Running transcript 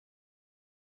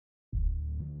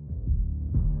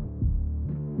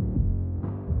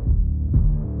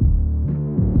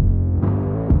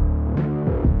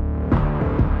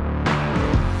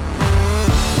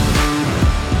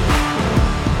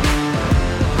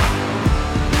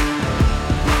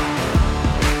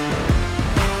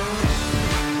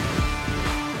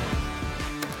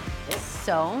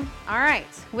So, all right,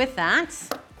 with that,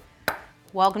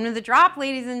 welcome to The Drop,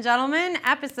 ladies and gentlemen,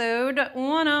 episode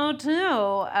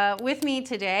 102. With me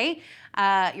today,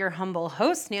 your humble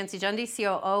host, Nancy Jundy,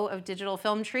 COO of Digital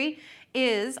Film Tree,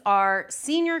 is our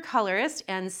senior colorist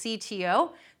and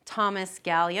CTO, Thomas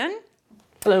Galyon.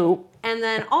 Hello. And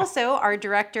then also our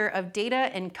director of data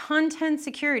and content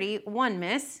security, one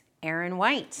Miss Erin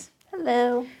White.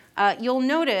 Hello. You'll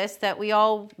notice that we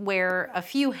all wear a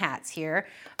few hats here.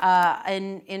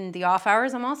 In the off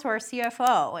hours, I'm also our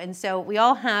CFO. And so we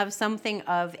all have something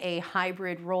of a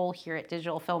hybrid role here at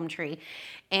Digital Film Tree.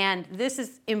 And this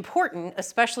is important,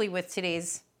 especially with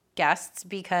today's guests,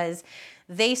 because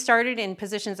they started in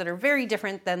positions that are very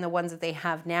different than the ones that they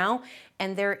have now.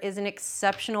 And there is an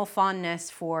exceptional fondness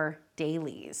for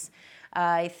dailies.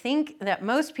 I think that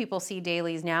most people see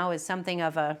dailies now as something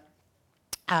of a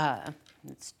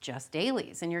it's just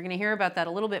dailies. And you're going to hear about that a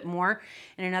little bit more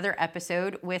in another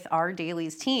episode with our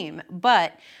dailies team.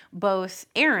 But both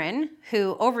Erin,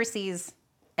 who oversees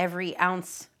every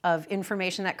ounce of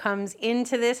information that comes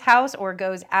into this house or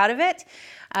goes out of it,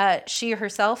 she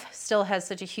herself still has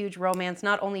such a huge romance,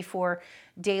 not only for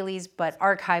dailies, but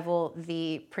archival,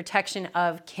 the protection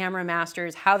of camera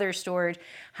masters, how they're stored,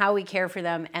 how we care for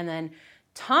them. And then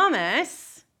Thomas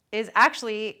is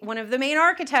actually one of the main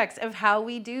architects of how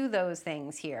we do those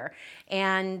things here.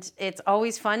 And it's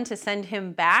always fun to send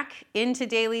him back into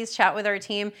dailies, chat with our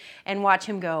team, and watch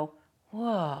him go,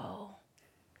 whoa,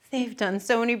 they've done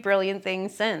so many brilliant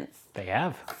things since. They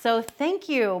have. So thank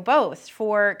you both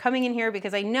for coming in here,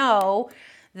 because I know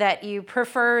that you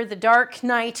prefer the Dark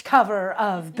Knight cover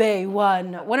of Bay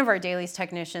One. One of our dailies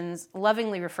technicians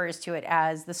lovingly refers to it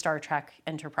as the Star Trek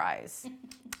Enterprise.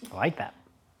 I like that.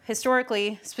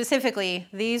 Historically, specifically,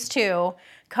 these two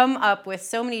come up with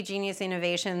so many genius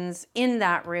innovations in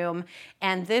that room,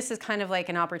 and this is kind of like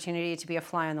an opportunity to be a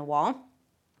fly on the wall.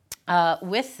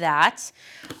 With that,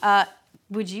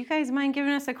 would you guys mind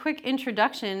giving us a quick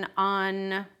introduction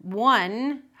on,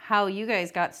 one, how you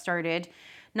guys got started,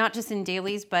 not just in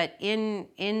dailies, but in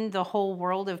the whole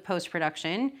world of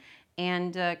post-production,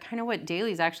 and kind of what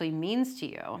dailies actually means to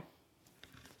you?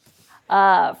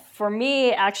 For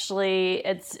me, actually,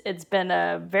 it's been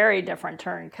a very different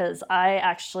turn, because I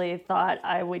actually thought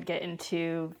I would get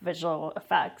into visual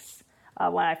effects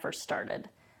when I first started.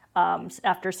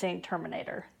 After seeing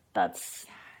Terminator, that's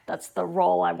the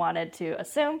role I wanted to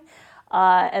assume,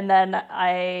 and then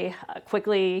I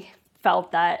quickly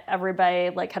felt that everybody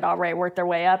had already worked their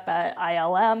way up at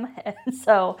ILM, and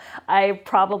so I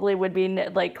probably would be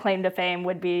claim to fame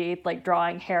would be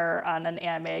drawing hair on an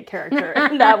animated character,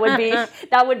 and that would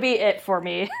be it for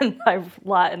me in my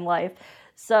lot in life.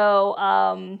 So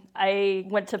I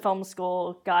went to film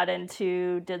school,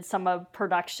 did some of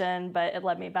production, but it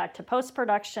led me back to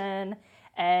post-production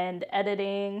and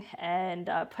editing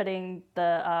and putting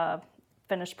the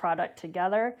finished product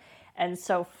together. And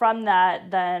so from that,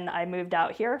 then I moved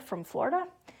out here from Florida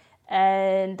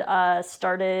and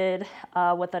started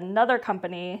with another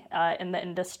company in the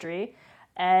industry,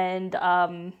 and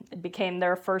became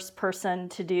their first person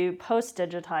to do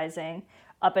post-digitizing.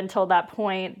 Up until that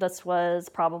point, this was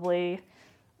probably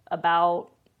about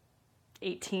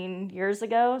 18 years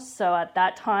ago. So at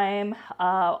that time,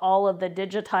 all of the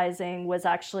digitizing was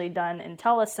actually done in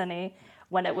telecine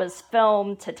when it was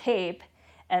filmed to tape.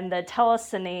 And the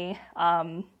telecine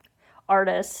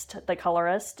artist, the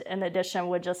colorist, in addition,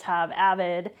 would just have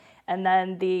Avid, and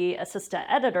then the assistant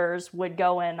editors would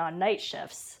go in on night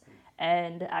shifts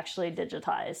and actually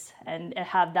digitize and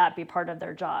have that be part of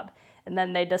their job. And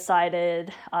then they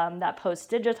decided that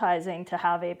post-digitizing to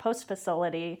have a post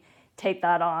facility take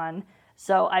that on.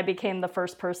 So I became the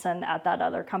first person at that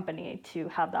other company to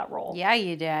have that role. Yeah,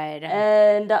 you did.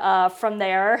 And from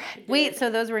there... Wait, so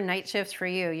those were night shifts for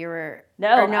you? You were...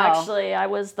 No, actually, I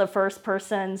was the first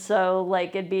person. So,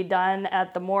 it'd be done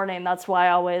at the morning. That's why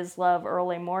I always love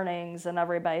early mornings, and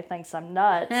everybody thinks I'm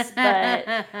nuts.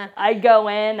 But I'd go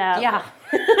in at,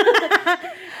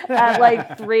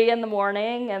 at 3 in the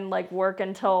morning and, work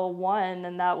until 1,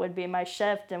 and that would be my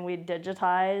shift. And we'd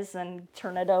digitize and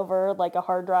turn it over a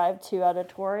hard drive to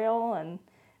editorial, and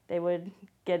they would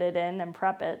get it in and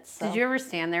prep it. So. Did you ever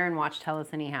stand there and watch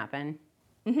telecine happen?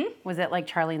 Mm-hmm. Was it like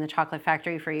Charlie and the Chocolate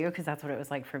Factory for you? Because that's what it was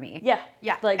like for me. Yeah.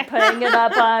 Putting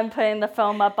the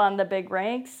film up on the big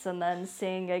ranks, and then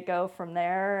seeing it go from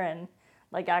there, and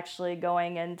actually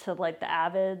going into the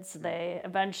Avids. They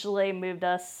eventually moved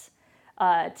us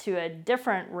to a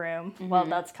different room. Mm-hmm. Well,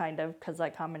 that's kind of because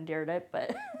I commandeered it,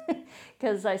 but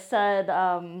because I said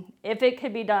if it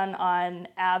could be done on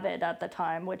Avid at the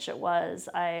time, which it was,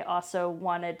 I also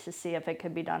wanted to see if it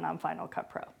could be done on Final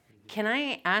Cut Pro. Can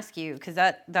I ask you, because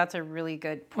that's a really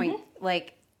good point,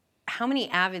 like, how many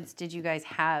Avids did you guys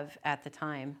have at the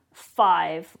time?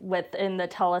 5 within the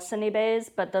telecine bays,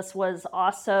 but this was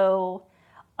also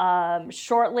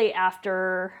shortly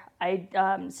after I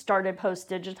started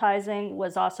post-digitizing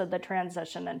was also the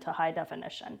transition into high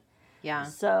definition. Yeah.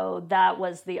 So that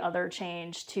was the other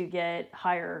change to get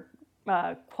higher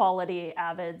quality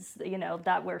Avids,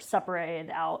 that were separated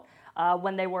out.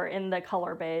 When they were in the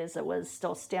color bays, it was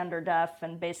still standard def,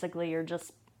 and basically you're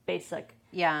just basic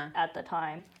at the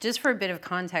time. Just for a bit of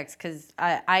context, because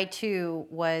I too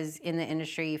was in the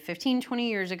industry 15, 20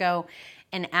 years ago,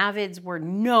 and Avids were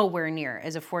nowhere near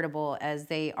as affordable as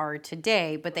they are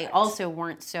today, but they also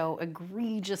weren't so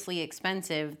egregiously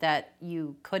expensive that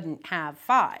you couldn't have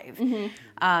 5.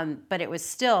 But it was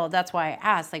still, that's why I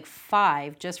asked, like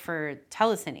 5 just for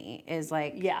telecine is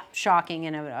like shocking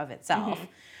in and of itself.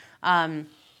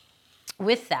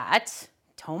 With that,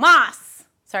 Tomas.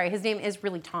 Sorry, his name is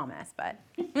really Thomas, but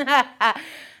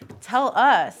tell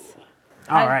us.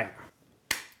 All right.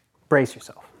 Brace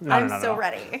yourself. I'm so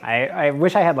ready. I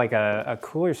wish I had like a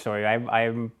cooler story.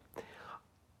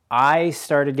 I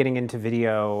started getting into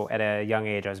video at a young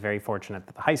age. I was very fortunate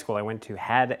that the high school I went to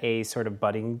had a sort of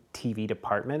budding TV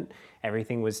department.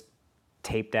 Everything was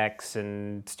tape decks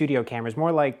and studio cameras,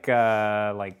 more like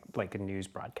a news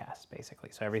broadcast, basically.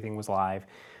 So everything was live.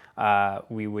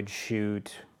 We would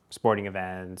shoot sporting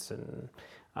events and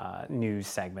news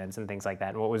segments and things like that.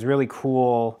 And what was really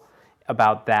cool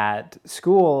about that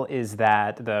school is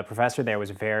that the professor there was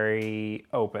very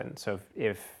open. So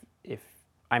if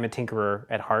I'm a tinkerer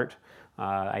at heart,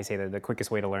 I say that the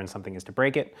quickest way to learn something is to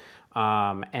break it.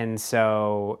 And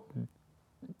so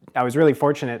I was really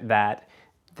fortunate that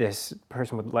this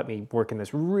person would let me work in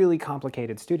this really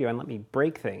complicated studio and let me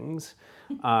break things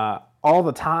all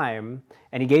the time.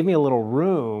 And he gave me a little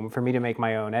room for me to make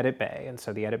my own edit bay. And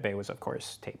so the edit bay was, of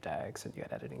course, tape decks, and you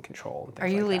had editing control and things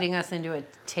like that. Are you leading us into a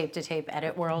tape-to-tape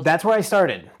edit world? That's where I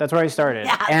started.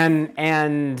 Yes.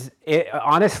 And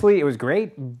honestly, it was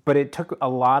great, but it took a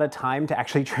lot of time to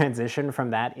actually transition from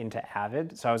that into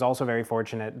Avid. So I was also very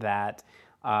fortunate that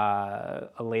a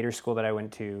later school that I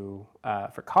went to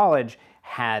for college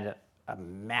had a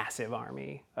massive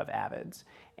army of Avids,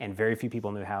 and very few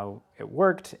people knew how it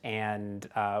worked, and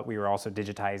we were also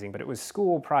digitizing, but it was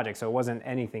school projects, so it wasn't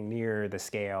anything near the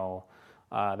scale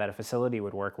that a facility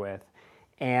would work with.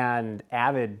 And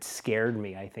Avid scared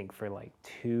me, I think, for like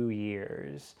 2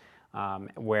 years,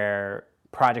 where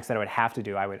projects that I would have to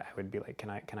do, I would be like,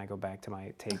 can I go back to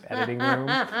my tape editing room?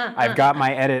 I've got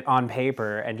my edit on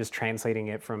paper, and just translating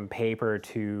it from paper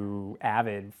to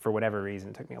Avid, for whatever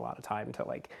reason, took me a lot of time to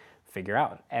like figure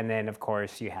out. And then of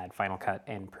course you had Final Cut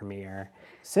and Premiere.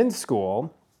 Since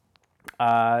school,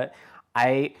 my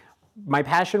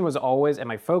passion was always, and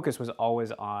my focus was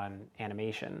always on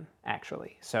animation,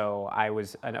 actually. So I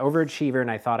was an overachiever, and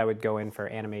I thought I would go in for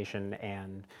animation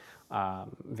and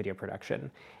video production.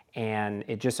 And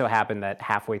it just so happened that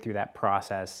halfway through that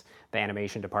process, the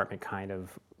animation department kind of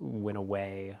went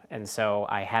away. And so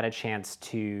I had a chance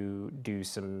to do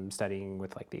some studying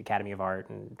with like the Academy of Art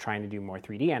and trying to do more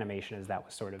 3D animation as that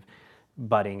was sort of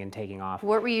budding and taking off.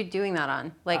 What were you doing that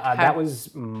on? Like that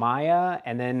was Maya,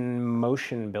 and then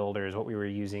Motion Builder is what we were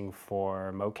using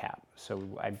for mocap. So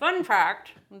Fun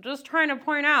fact, I'm just trying to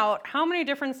point out how many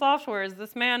different softwares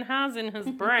this man has in his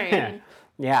brain.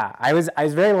 Yeah, I was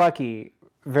very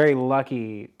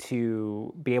lucky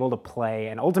to be able to play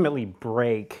and ultimately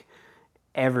break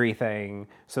everything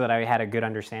so that I had a good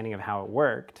understanding of how it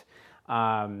worked.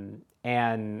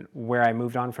 And where I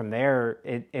moved on from there,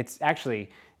 it's actually,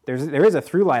 there is a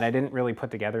through line I didn't really put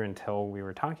together until we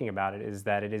were talking about it, is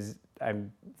that I've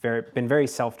been very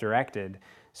self-directed.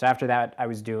 So after that, I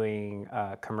was doing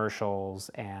commercials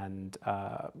and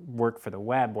work for the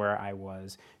web, where I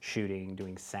was shooting,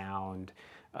 doing sound,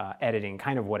 editing,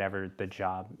 kind of whatever the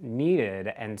job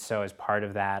needed. And so as part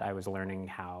of that, I was learning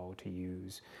how to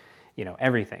use,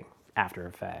 everything: After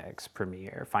Effects,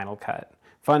 Premiere, Final Cut.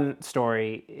 Fun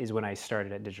story is when I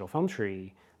started at Digital Film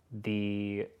Tree,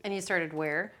 And you started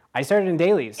where? I started in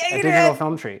dailies at Digital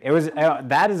Film Tree. It was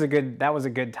that was a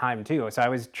good time too. So I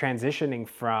was transitioning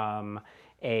from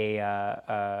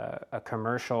a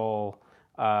commercial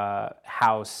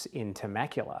house in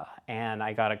Temecula, and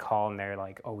I got a call, and they're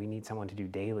like, "Oh, we need someone to do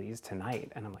dailies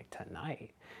tonight." And I'm like,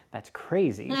 "Tonight?" that's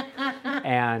crazy.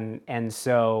 and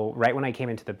so right when I came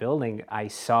into the building, I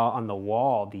saw on the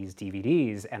wall these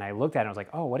DVDs, and I looked at it and I was like,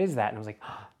 oh, what is that? And I was like,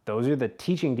 oh, those are the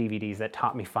teaching DVDs that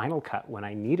taught me Final Cut when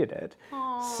I needed it.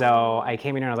 Aww. So I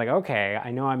came in here and I was like, okay, I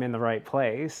know I'm in the right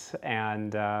place.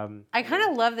 And I kind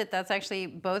of love that that's actually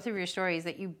both of your stories,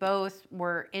 that you both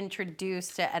were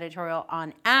introduced to editorial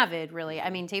on Avid, really.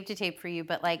 I mean, tape to tape for you,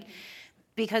 but like,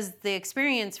 because the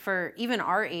experience for even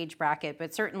our age bracket,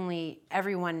 but certainly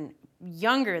everyone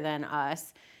younger than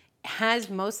us, has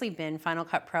mostly been Final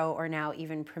Cut Pro or now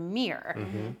even Premiere.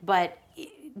 But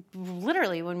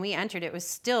literally when we entered, it was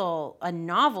still a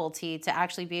novelty to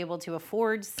actually be able to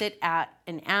afford, sit at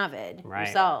an Avid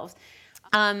yourselves.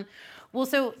 Well,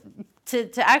 so to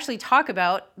actually talk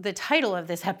about the title of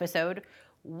this episode,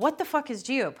 what the fuck is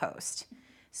GeoPost?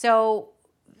 So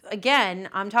again,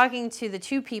 I'm talking to the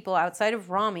two people outside of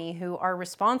Rami who are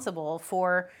responsible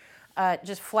for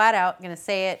just flat out, going to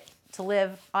say it to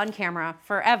live on camera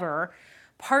forever,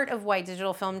 part of why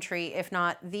Digital Film Tree, if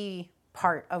not the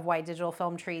part of why Digital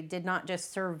Film Tree did not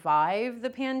just survive the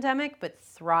pandemic, but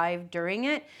thrive during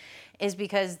it, is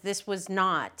because GeoPost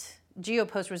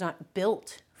was not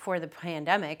built for the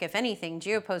pandemic. If anything,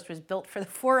 GeoPost was built for the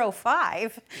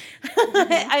 405.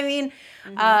 I mean,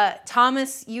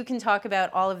 Thomas, you can talk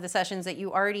about all of the sessions that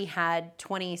you already had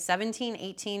 2017,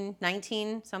 18,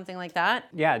 19, something like that.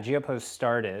 Yeah, GeoPost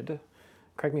started,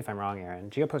 correct me if I'm wrong, Erin,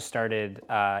 GeoPost started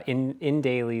in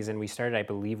dailies, and we started, I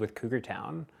believe, with Cougar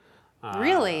Town.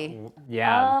 Really?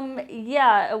 Yeah.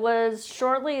 Yeah, it was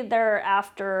shortly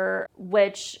thereafter,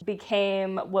 which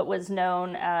became what was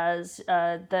known as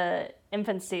the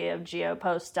infancy of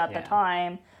GeoPost at the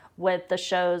time, with the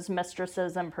shows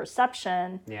Mistresses and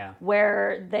Perception,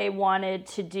 where they wanted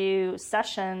to do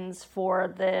sessions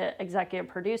for the executive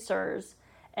producers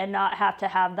and not have to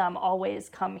have them always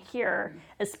come here,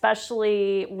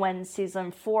 especially when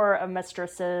season 4 of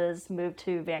Mistresses moved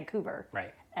to Vancouver.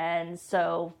 Right. And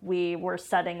so we were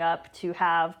setting up to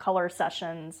have color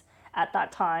sessions at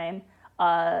that time.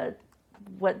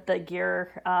 What the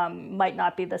gear might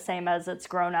not be the same as it's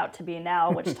grown out to be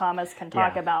now, which Thomas can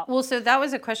talk about. Well, so that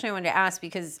was a question I wanted to ask,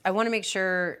 because I want to make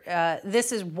sure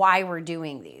this is why we're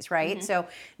doing these, right? So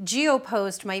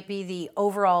GeoPost might be the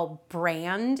overall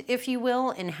brand, if you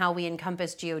will, in how we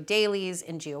encompass Geo Dailies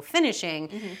and Geo Finishing,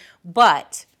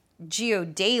 but Geo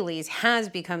Dailies has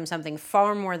become something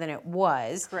far more than it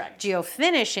was. Correct. Geo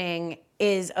Finishing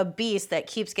is a beast that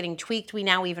keeps getting tweaked. We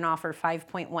now even offer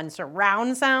 5.1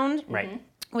 surround sound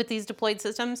with these deployed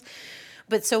systems.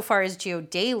 But so far as Geo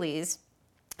Dailies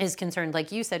is concerned,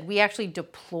 like you said, we actually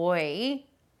deploy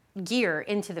gear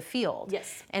into the field.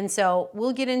 Yes. And so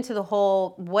we'll get into the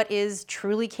whole, what is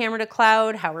truly camera to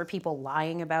cloud? How are people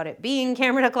lying about it being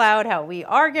camera to cloud? How we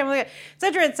are camera to cloud, et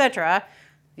cetera, et cetera.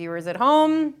 Viewers at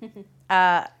home,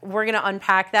 we're going to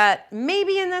unpack that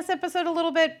maybe in this episode a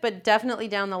little bit, but definitely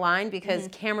down the line, because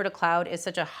camera to cloud is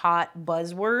such a hot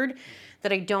buzzword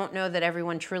that I don't know that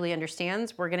everyone truly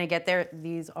understands. We're going to get there.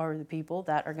 These are the people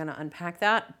that are going to unpack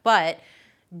that. But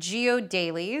Geo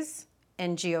Dailies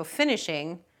and Geo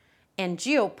Finishing and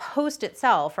GeoPost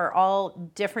itself are all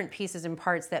different pieces and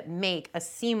parts that make a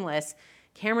seamless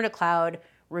camera to cloud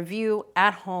review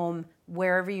at home,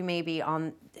 wherever you may be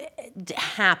on,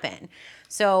 happen.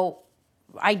 So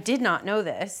I did not know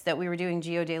this, that we were doing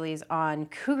Geo Dailies on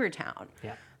Cougar Town.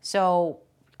 Yeah. So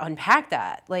unpack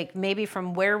that, like maybe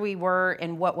from where we were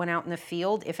and what went out in the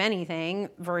field, if anything,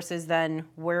 versus then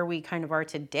where we kind of are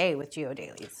today with Geo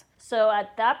Dailies. So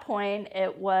at that point,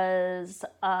 it was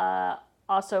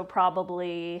also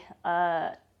probably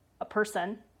a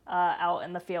person out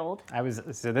in the field. I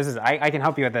can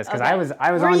help you with this, because Okay.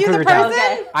 I was Were on you the Cougar Town.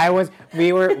 person?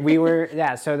 We were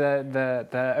yeah. So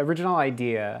the original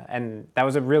idea, and that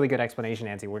was a really good explanation,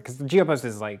 Nancy, because the GeoPost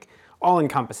is like all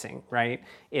encompassing, right?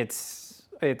 It's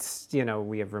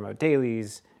we have remote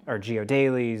dailies or Geo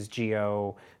Dailies,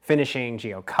 Geo Finishing,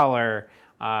 Geo Color.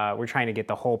 We're trying to get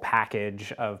the whole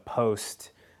package of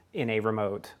post in a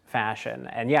remote fashion.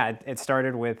 And yeah, it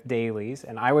started with dailies,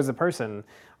 and I was the person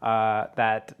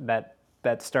that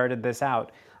started this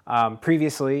out.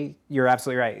 Previously, you're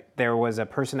absolutely right. There was a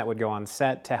person that would go on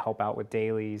set to help out with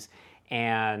dailies,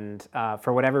 and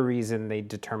for whatever reason, they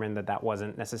determined that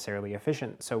wasn't necessarily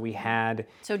efficient. So we had...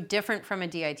 So different from a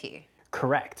DIT.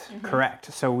 Correct,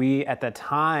 correct. So at the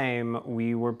time,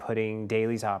 we were putting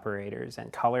dailies operators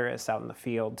and colorists out in the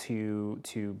field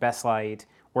to best light,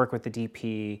 work with the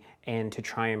DP, and to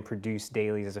try and produce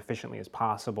dailies as efficiently as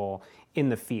possible in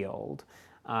the field.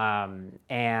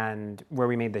 And where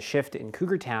we made the shift in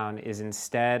Cougar Town is,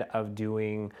 instead of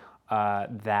doing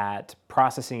that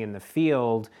processing in the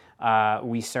field,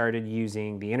 we started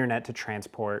using the internet to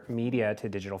transport media to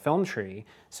Digital Film Tree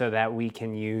so that we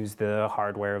can use the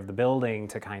hardware of the building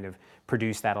to kind of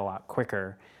produce that a lot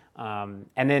quicker. And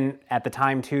then at the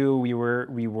time too, we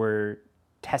were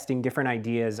testing different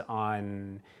ideas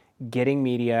on getting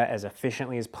media as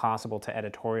efficiently as possible to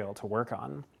editorial to work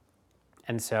on.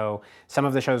 And so some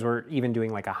of the shows were even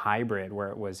doing like a hybrid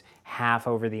where it was half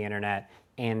over the internet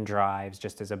and drives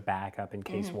just as a backup in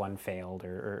case one failed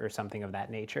or something of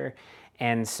that nature.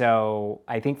 And so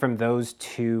I think from those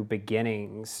two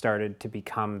beginnings started to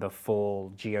become the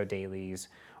full GeoDailies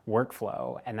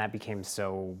workflow. And that became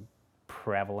so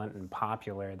prevalent and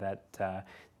popular that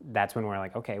that's when we're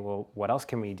like, okay, well, what else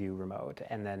can we do remote?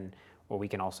 And then, well, we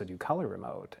can also do color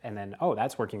remote. And then, oh,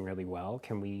 that's working really well.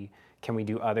 Can we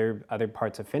do other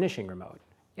parts of finishing remote?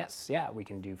 Yes, yeah, we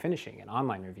can do finishing and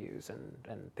online reviews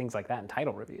and things like that, and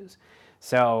title reviews.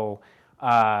 So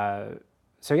yeah,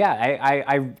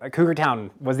 Cougar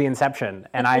Town was the inception.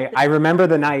 And I remember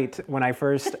the night when I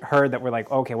first heard that we're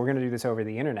like, okay, we're gonna do this over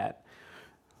the internet.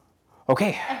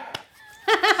 Okay.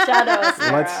 Shadows.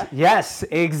 Sarah. Yes,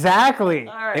 exactly.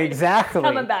 All right. Exactly. It's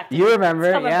coming back to you me. remember,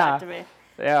 It's coming yeah. back to me.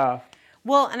 Yeah.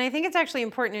 Well, and I think it's actually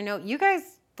important to note, you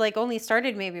guys like only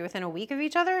started maybe within a week of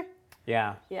each other.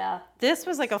 Yeah. Yeah. This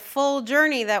was like a full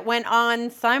journey that went on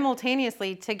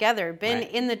simultaneously together, been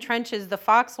in the trenches, the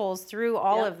foxholes through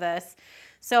all of this.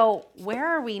 So where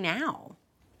are we now?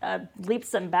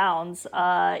 Leaps and bounds,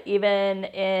 even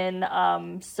in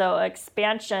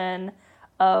expansion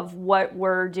of what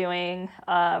we're doing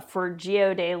for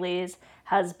GeoDailies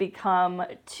has become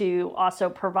to also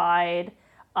provide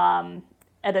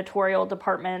editorial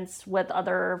departments with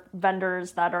other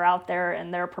vendors that are out there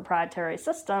in their proprietary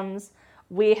systems.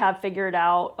 We have figured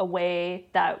out a way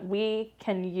that we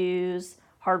can use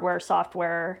hardware,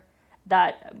 software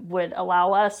that would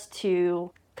allow us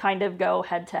to kind of go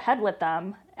head to head with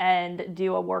them and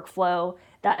do a workflow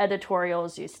that editorial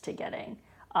is used to getting,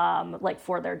 like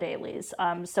for their dailies.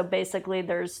 So basically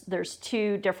there's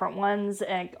two different ones,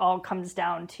 and it all comes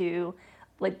down to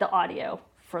like the audio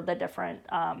for the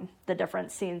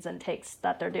different scenes and takes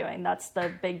that they're doing. That's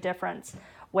the big difference.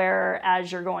 Where as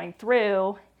you're going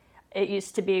through, it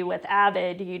used to be with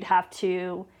Avid, you'd have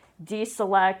to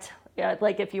deselect,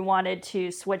 like if you wanted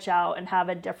to switch out and have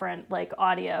a different like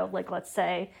audio, like let's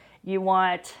say you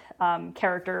want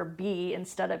character B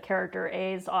instead of character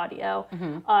A's audio,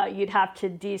 you'd have to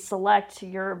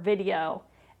deselect your video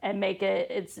and make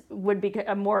it would be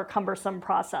a more cumbersome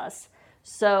process.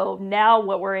 So now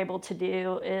what we're able to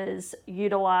do is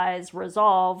utilize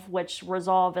Resolve, which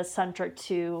Resolve is centric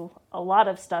to a lot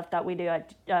of stuff that we do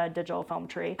at Digital Film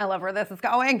Tree. I love where this is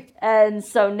going. And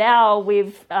so now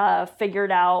we've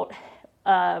figured out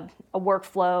a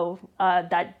workflow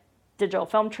that Digital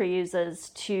Film Tree uses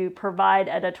to provide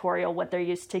editorial what they're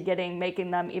used to getting,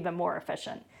 making them even more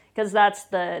efficient. Because that's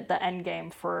the end game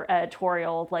for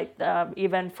editorial, like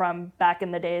even from back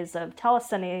in the days of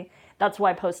telecine. That's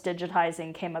why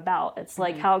post-digitizing came about. It's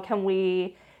like, how can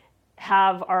we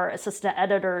have our assistant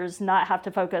editors not have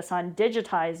to focus on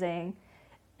digitizing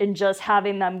and just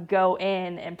having them go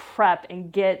in and prep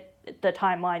and get the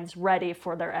timelines ready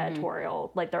for their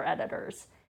editorial, like their editors.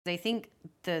 I think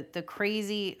the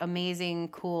crazy, amazing,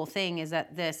 cool thing is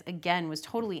that this, again, was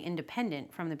totally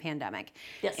independent from the pandemic.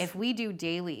 Yes. If we do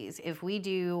dailies, if we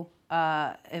do,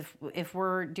 if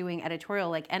we're doing editorial,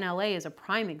 like NLA is a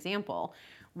prime example,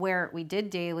 where we did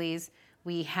dailies,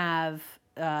 we have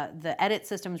the edit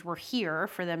systems were here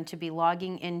for them to be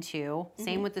logging into,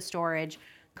 same with the storage,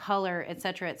 color, et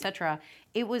cetera, et cetera.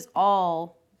 It was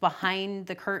all behind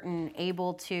the curtain,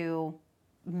 able to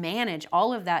manage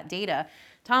all of that data.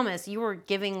 Thomas, you were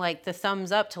giving like the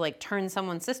thumbs up to like turn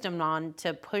someone's system on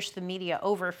to push the media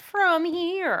over from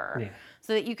here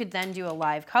so that you could then do a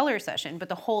live color session. But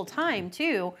the whole time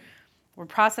too, we're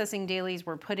processing dailies,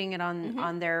 we're putting it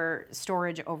on their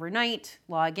storage overnight,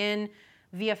 log in.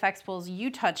 VFX pools, you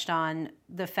touched on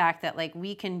the fact that like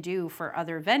we can do for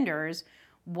other vendors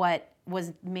what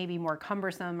was maybe more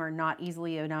cumbersome or not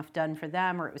easily enough done for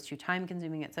them, or it was too time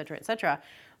consuming, et cetera, et cetera.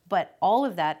 But all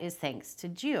of that is thanks to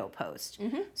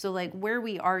GeoPost. So like where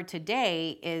we are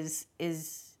today is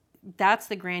that's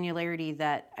the granularity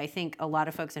that I think a lot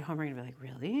of folks at home are gonna be like,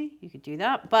 really? You could do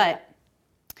that? But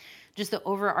just the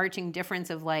overarching difference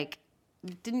of like,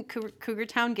 didn't Cougar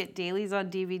Town get dailies on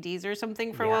DVDs or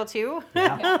something for a while too?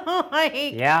 So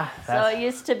it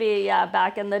used to be,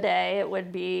 back in the day, it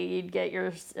would be you'd get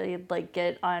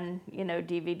get on,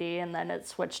 DVD, and then it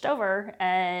switched over.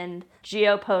 And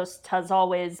GeoPost has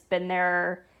always been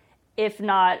there, if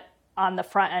not on the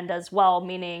front end as well,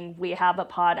 meaning we have a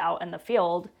pod out in the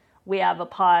field. We have a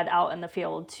pod out in the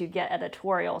field to get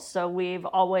editorial. So we've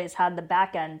always had the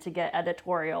back end to get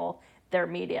editorial, their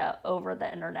media over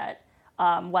the internet,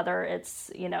 whether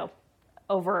it's,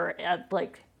 over at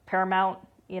like Paramount,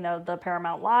 the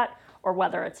Paramount lot, or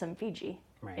whether it's in Fiji.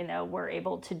 Right. We're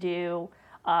able to do,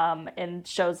 in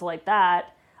shows like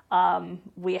that,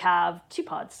 we have 2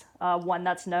 pods, one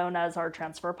that's known as our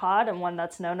transfer pod and one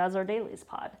that's known as our dailies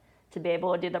pod, to be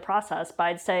able to do the process. But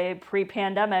I'd say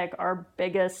pre-pandemic, our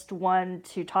biggest one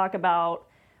to talk about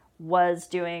was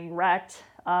doing Rect,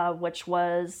 which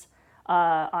was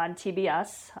on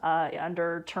TBS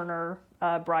under Turner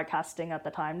Broadcasting at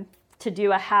the time, to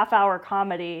do a half-hour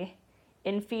comedy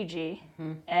in Fiji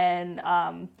and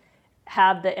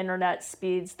have the internet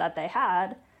speeds that they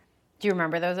had. Do you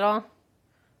remember those at all?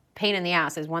 Pain in the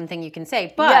ass is one thing you can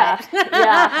say, but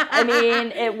yeah. I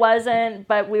mean, it wasn't,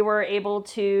 but we were able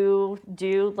to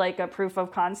do like a proof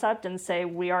of concept and say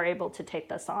we are able to take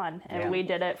this on. And we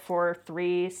did it for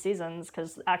 3 seasons,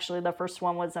 because actually the first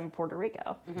one was in Puerto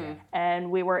Rico.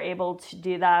 And we were able to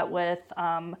do that with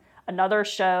another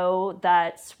show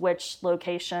that switched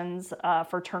locations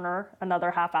for Turner, another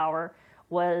half hour,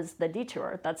 was The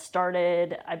Detour, that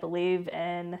started, I believe,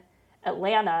 in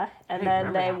Atlanta, and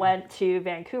then they went to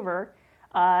Vancouver,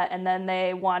 and then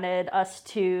they wanted us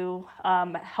to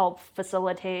help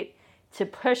facilitate to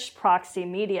push proxy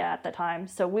media at the time.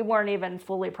 So we weren't even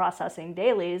fully processing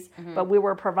dailies, but we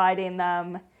were providing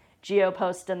them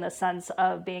GeoPost in the sense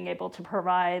of being able to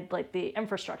provide like the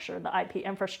infrastructure, the IP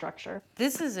infrastructure.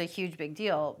 This is a huge big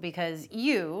deal because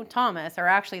you, Thomas, are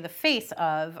actually the face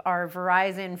of our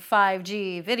Verizon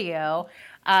 5G video,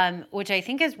 which I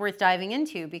think is worth diving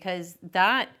into, because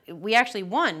that we actually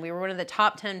won. We were one of the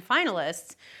top 10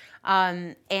 finalists,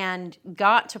 and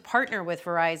got to partner with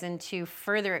Verizon to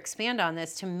further expand on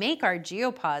this to make our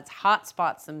GeoPods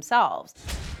hotspots themselves.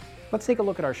 Let's take a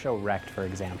look at our show Wrecked, for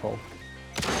example.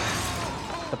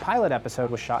 The pilot episode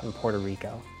was shot in Puerto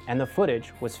Rico, and the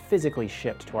footage was physically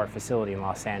shipped to our facility in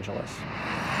Los Angeles.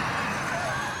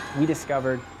 We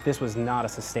discovered this was not a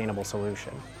sustainable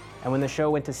solution, and when the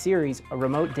show went to series, a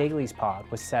remote dailies pod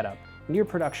was set up near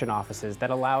production offices that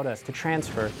allowed us to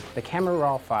transfer the camera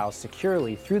raw files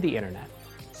securely through the internet.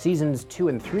 Seasons 2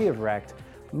 and 3 of Wrecked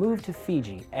moved to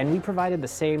Fiji, and we provided the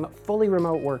same fully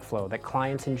remote workflow that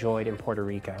clients enjoyed in Puerto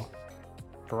Rico.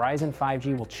 Verizon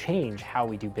 5G will change how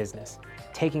we do business,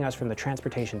 taking us from the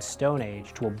transportation stone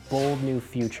age to a bold new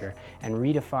future and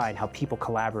redefine how people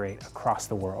collaborate across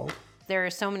the world. There are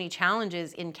so many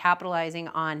challenges in capitalizing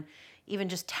on even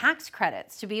just tax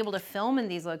credits to be able to film in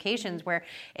these locations, where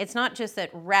it's not just that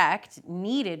Wrecked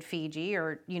needed Fiji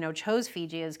or, chose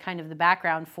Fiji as kind of the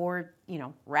background for,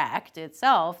 Wrecked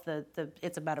itself.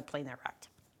 It's about a plane that wrecked.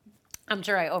 I'm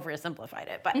sure I oversimplified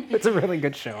it, but it's a really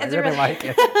good show. I really like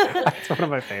it. It's one of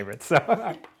my favorites.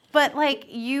 So. But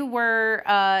you were,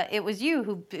 it was you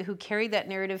who carried that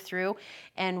narrative through,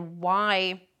 and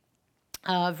why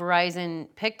Verizon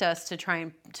picked us to try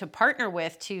and to partner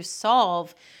with to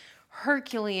solve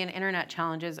Herculean internet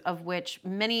challenges, of which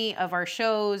many of our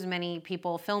shows, many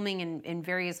people filming in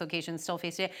various locations still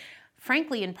face today.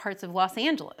 Frankly, in parts of Los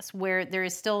Angeles, where there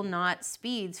is still not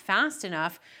speeds fast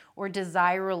enough or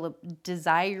desirably,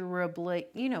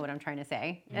 you know what I'm trying to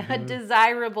say, a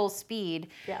desirable speed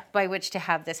by which to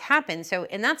have this happen. So,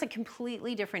 and that's a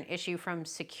completely different issue from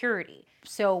security.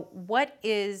 So what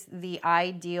is the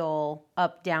ideal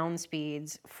up-down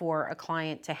speeds for a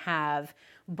client to have,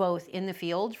 both in the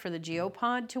field for the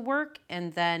GeoPod to work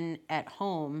and then at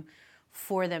home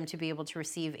for them to be able to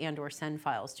receive and or send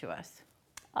files to us?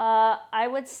 I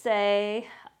would say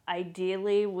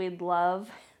ideally we'd love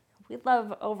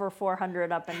over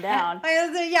 400 up and down.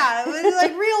 Yeah, it was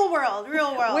like real world.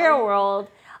 Real world.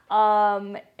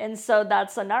 And so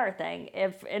that's another thing.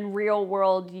 If in real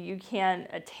world you can't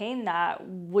attain that,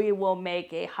 we will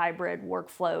make a hybrid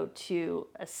workflow to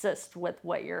assist with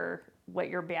what your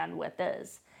bandwidth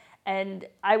is. And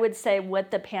I would say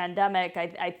with the pandemic,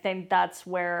 I think that's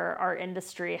where our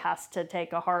industry has to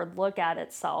take a hard look at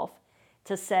itself,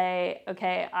 to say,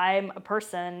 okay, I'm a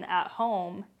person at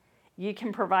home, you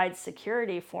can provide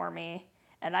security for me,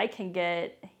 and I can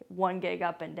get 1 gig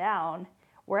up and down,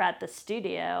 where at the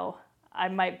studio, I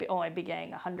might only be getting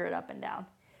 100 up and down.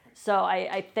 So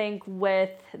I think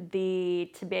to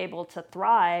be able to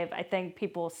thrive, I think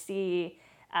people see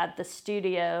at the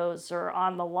studios or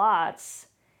on the lots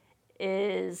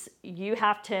is you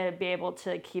have to be able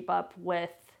to keep up with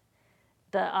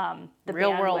the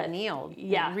real bandwidth. world need.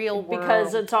 Yeah, real world,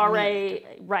 because it's already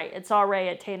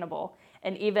attainable.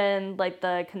 And even like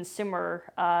the consumer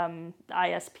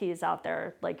ISPs out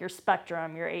there, like your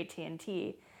Spectrum, your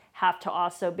AT&T, have to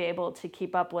also be able to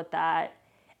keep up with that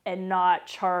and not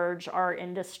charge our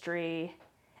industry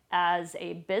as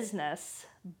a business,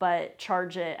 but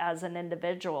charge it as an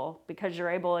individual, because you're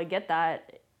able to get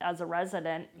that as a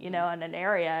resident, in an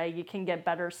area. You can get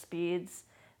better speeds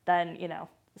than,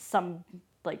 some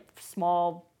like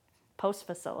small post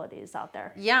facilities out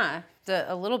there. Yeah,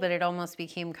 a little bit. It almost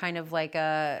became kind of like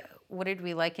what did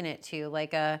we liken it to?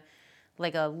 Like a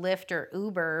Lyft or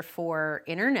Uber for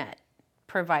internet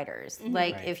providers.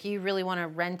 Like Right. if you really want to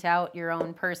rent out your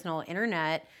own personal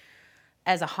internet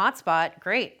as a hotspot,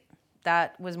 great.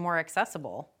 That was more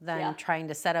accessible than trying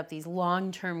to set up these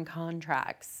long-term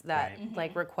contracts that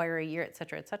like require a year, et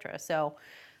cetera, et cetera. So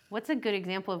what's a good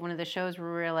example of one of the shows where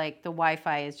we were like, the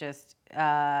Wi-Fi is just,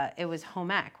 it was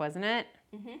home ec, wasn't it?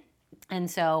 Mm-hmm. And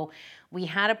so we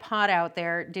had a pod out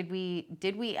there. Did we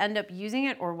end up using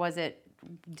it, or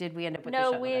did we end up with the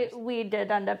shuttle? We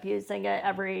did end up using it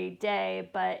every day,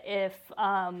 but if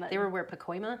they were where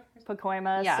Pacoima,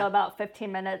 so about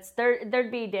 15 minutes.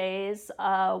 There'd be days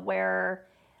where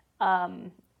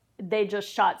they just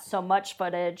shot so much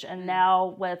footage, and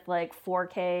now with like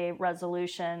 4K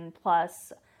resolution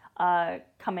plus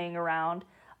coming around,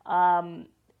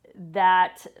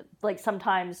 that like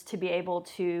sometimes to be able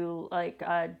to like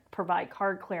provide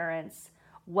card clearance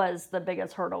was the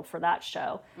biggest hurdle for that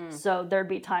show. So there'd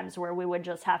be times where we would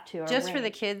just have to just for the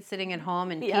kids sitting at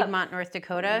home in Piedmont, North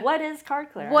Dakota. What is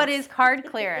card clearance? What is card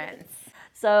clearance?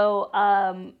 So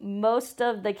most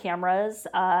of the cameras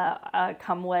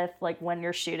come with, like when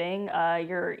you're shooting,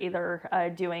 you're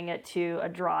either doing it to a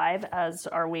drive, as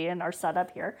are we in our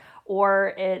setup here,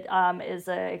 or it is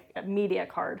a media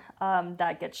card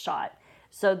that gets shot.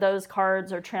 So those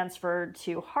cards are transferred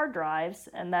to hard drives,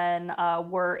 and then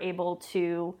we're able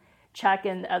to check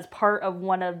in as part of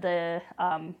one of the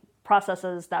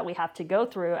processes that we have to go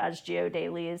through as Geo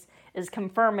Dailies is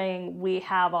confirming we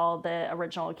have all the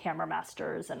original camera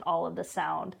masters and all of the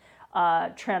sound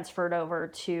transferred over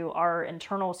to our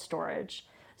internal storage,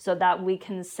 so that we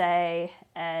can say,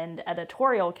 and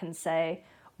editorial can say,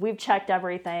 we've checked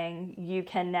everything. You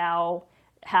can now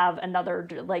have another,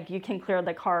 like you can clear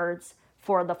the cards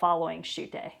for the following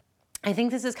shoot day. I think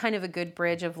this is kind of a good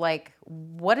bridge of like,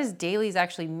 what does dailies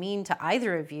actually mean to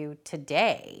either of you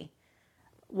today?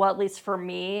 Well, at least for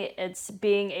me, it's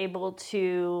being able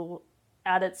to,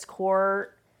 at its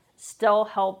core, still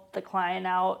help the client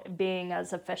out, being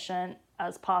as efficient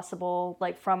as possible,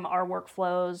 like from our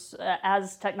workflows.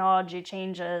 As technology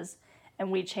changes and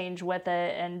we change with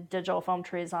it, and digital film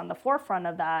tree is on the forefront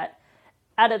of that,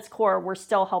 at its core, we're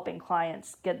still helping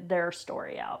clients get their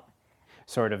story out.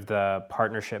 Sort of the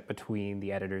partnership between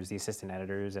the editors, the assistant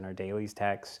editors, and our dailies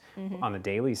techs on the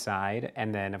daily side,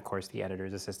 and then of course the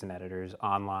editors, assistant editors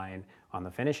online on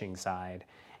the finishing side,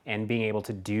 and being able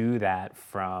to do that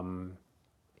from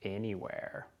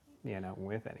anywhere,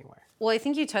 with anywhere. Well, I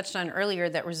think you touched on earlier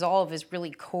that Resolve is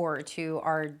really core to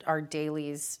our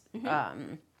dailies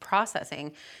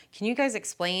processing. Can you guys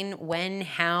explain when,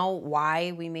 how,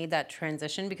 why we made that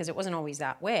transition? Because it wasn't always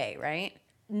that way, right?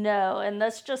 No, and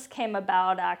this just came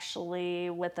about actually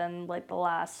within like the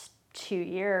last 2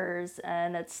 years,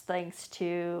 and it's thanks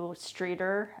to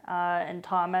Streeter and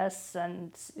Thomas,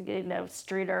 and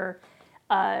Streeter.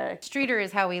 Streeter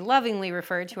is how we lovingly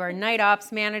refer to our night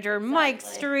ops manager, Mike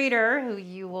Streeter, who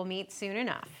you will meet soon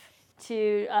enough.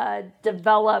 To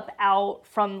develop out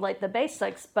from like the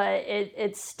basics, but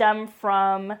it stemmed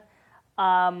from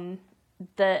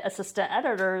the assistant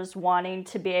editors wanting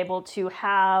to be able to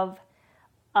have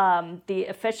the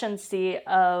efficiency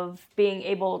of being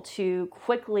able to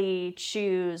quickly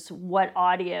choose what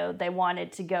audio they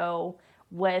wanted to go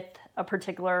with a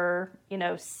particular,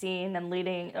 scene and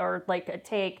leading, or like a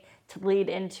take to lead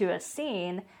into a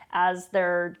scene as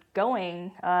they're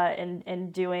going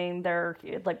and doing their,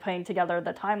 like putting together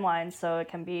the timeline, so it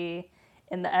can be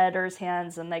in the editor's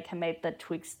hands and they can make the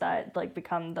tweaks that like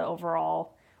become the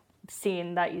overall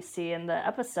scene that you see in the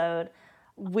episode.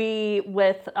 We,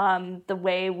 with the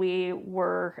way we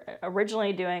were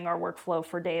originally doing our workflow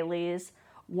for dailies,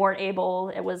 weren't able,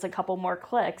 it was a couple more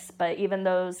clicks, but even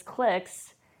those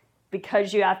clicks,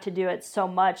 because you have to do it so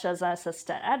much as an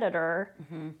assistant editor,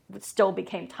 it still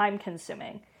became time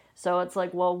consuming. So it's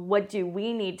like, well, what do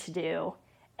we need to do?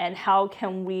 And how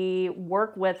can we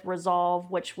work with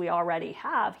Resolve, which we already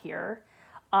have here?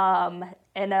 And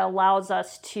it allows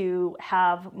us to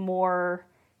have more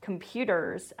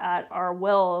computers at our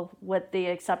will, with the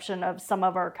exception of some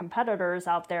of our competitors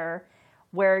out there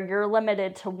where you're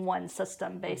limited to one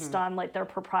system based on like their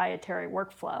proprietary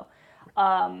workflow.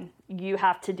 you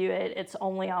have to do it. It's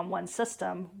only on one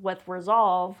system. With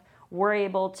Resolve, we're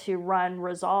able to run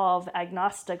Resolve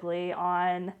agnostically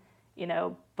on,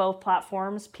 both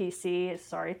platforms,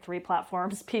 three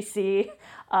platforms, PC,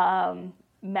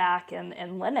 Mac, and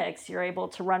Linux. You're able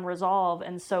to run Resolve,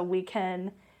 and so we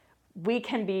can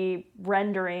be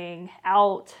rendering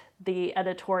out the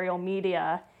editorial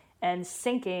media and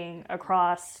syncing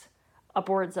across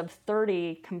upwards of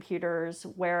 30 computers,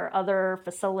 where other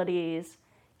facilities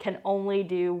can only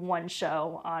do one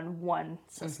show on one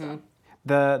system.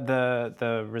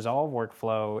 The Resolve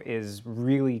workflow is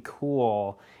really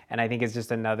cool, and I think it's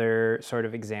just another sort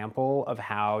of example of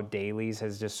how dailies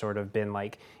has just sort of been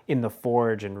like in the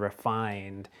forge and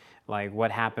refined. Like what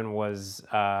happened was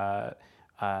the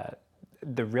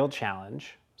real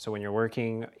challenge. So when you're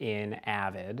working in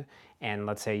Avid, and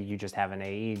let's say you just have an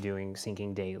AE doing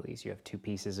syncing dailies, you have two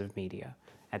pieces of media.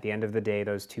 At the end of the day,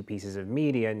 those two pieces of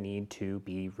media need to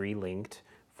be relinked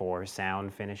for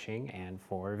sound finishing and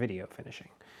for video finishing.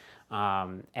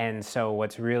 And so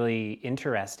what's really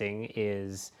interesting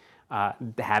is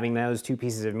having those two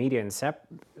pieces of media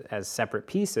as separate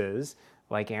pieces,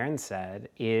 like Erin said,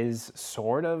 is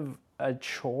sort of a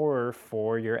chore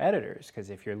for your editors, because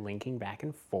if you're linking back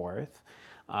and forth,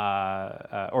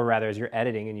 or rather as you're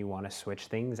editing and you want to switch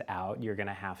things out, you're going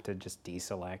to have to just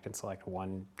deselect and select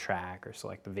one track or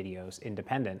select the videos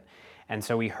independent. And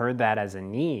so we heard that as a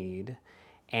need,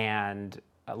 and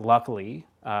luckily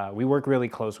we work really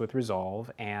close with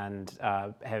Resolve and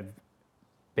have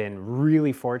been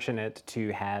really fortunate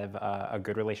to have a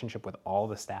good relationship with all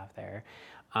the staff there,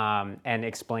 and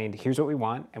explained, here's what we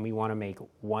want, and we want to make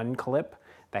one clip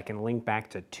that can link back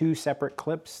to two separate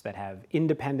clips that have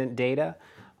independent data,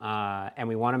 and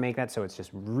we want to make that so it's just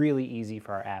really easy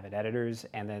for our Avid editors.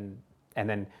 And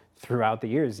then throughout the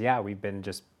years, we've been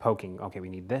just poking, okay, we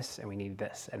need this and we need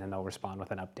this, and then they'll respond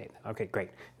with an update. Okay, great,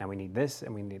 now we need this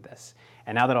and we need this.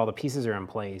 And now that all the pieces are in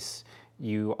place,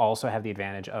 you also have the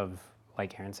advantage of,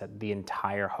 like Erin said, the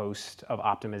entire host of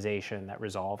optimization that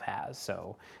Resolve has.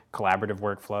 So collaborative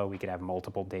workflow, we could have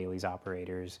multiple dailies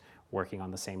operators working on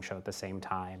the same show at the same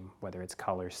time, whether it's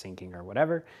color syncing or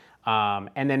whatever.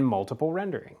 And then multiple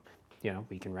rendering.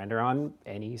 We can render on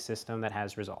any system that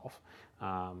has Resolve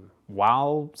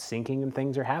while syncing and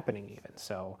things are happening even.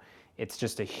 So it's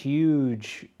just a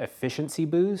huge efficiency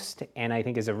boost, and I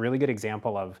think is a really good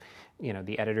example of,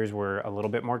 the editors were a little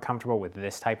bit more comfortable with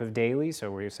this type of daily,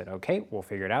 so we said, okay, we'll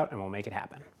figure it out and we'll make it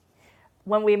happen.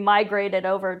 When we migrated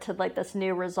over to this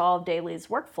new Resolve dailies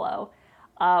workflow,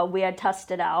 we had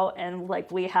tested out, and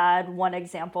we had one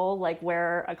example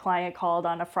where a client called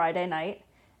on a Friday night,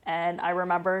 and I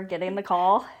remember getting the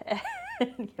call.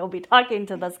 You'll be talking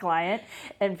to this client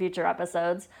in future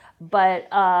episodes, but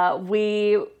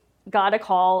we got a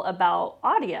call about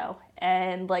audio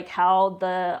and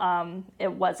how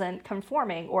it wasn't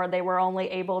conforming, or they were only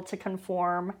able to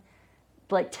conform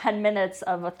 10 minutes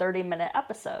of a 30-minute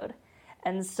episode.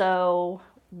 And so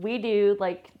we do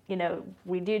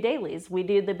we do dailies. We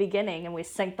do the beginning and we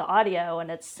sync the audio,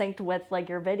 and it's synced with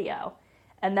your video.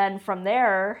 And then from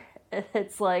there,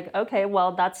 it's okay,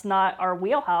 well, that's not our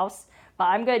wheelhouse, but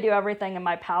I'm going to do everything in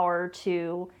my power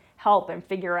to help and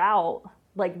figure out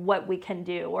what we can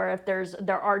do, or if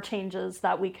there are changes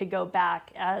that we could go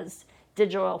back as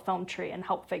digital film tree and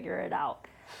help figure it out.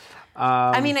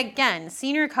 Again,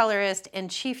 senior colorist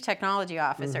and chief technology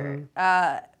officer.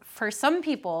 For some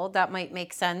people, that might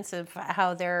make sense of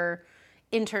how they're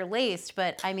interlaced,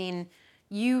 but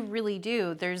you really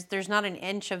do. There's not an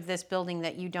inch of this building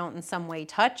that you don't in some way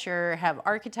touch or have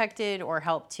architected or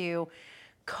help to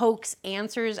coax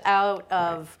answers out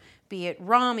of, be it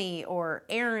Rami or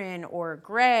Erin or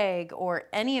Greg or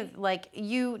any of,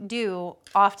 you do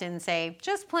often say,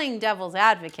 just playing devil's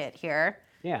advocate here.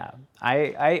 Yeah,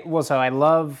 I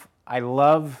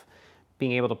love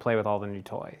being able to play with all the new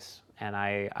toys, and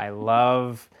I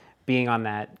love being on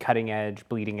that cutting edge,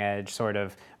 bleeding edge sort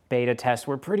of beta test.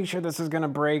 We're pretty sure this is going to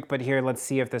break, but here, let's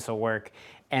see if this will work.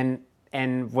 And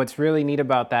what's really neat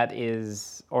about that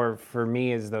is, or for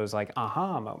me, is those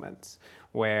aha moments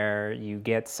where you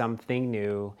get something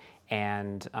new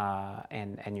and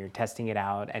you're testing it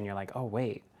out, and you're like, oh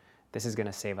wait, this is going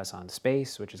to save us on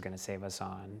space, which is going to save us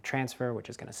on transfer, which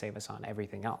is going to save us on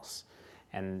everything else.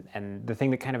 And the thing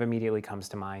that kind of immediately comes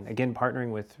to mind, again,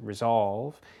 partnering with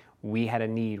Resolve, we had a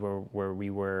need where we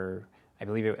were, I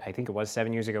think it was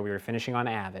 7 years ago, we were finishing on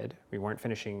Avid. We weren't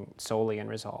finishing solely in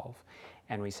Resolve.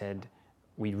 And we said,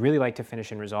 we'd really like to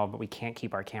finish in Resolve, but we can't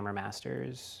keep our camera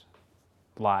masters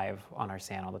live on our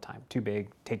SAN all the time. Too big,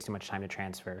 takes too much time to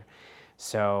transfer.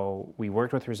 So we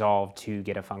worked with Resolve to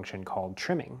get a function called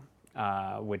trimming.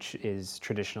 which is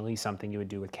traditionally something you would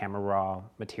do with camera raw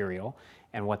material.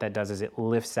 And what that does is it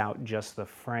lifts out just the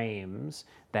frames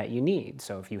that you need.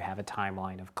 So if you have a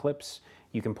timeline of clips,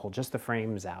 you can pull just the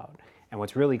frames out. And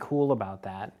what's really cool about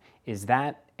that is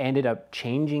that ended up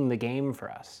changing the game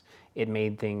for us. It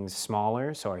made things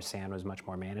smaller, so our sand was much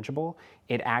more manageable.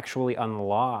 It actually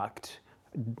unlocked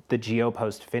the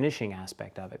GeoPost finishing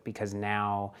aspect of it, because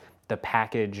now the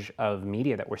package of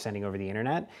media that we're sending over the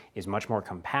internet is much more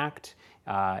compact.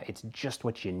 It's just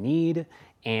what you need,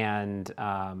 and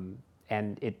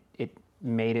it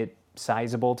made it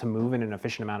sizable to move in an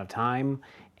efficient amount of time,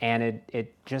 and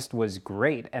it just was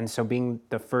great. And so being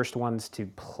the first ones to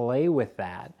play with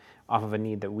that off of a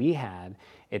need that we had,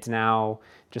 it's now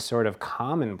just sort of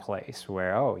commonplace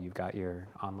where, oh, you've got your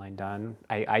online done.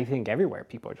 I think everywhere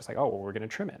people are just like, oh, well, we're going to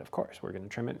trim it. Of course, we're going to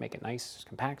trim it, make it nice,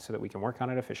 compact, so that we can work on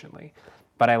it efficiently.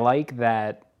 But I like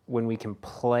that when we can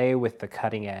play with the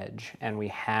cutting edge and we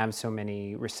have so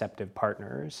many receptive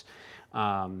partners,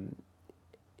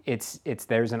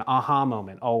 there's an aha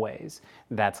moment always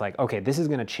that's like, okay, this is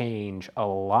going to change a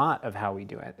lot of how we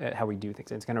do it, how we do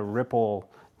things. It's going to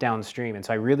ripple downstream, and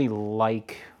so I really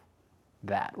like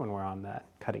that when we're on that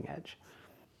cutting edge.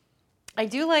 I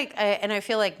do like, and I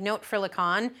feel like note for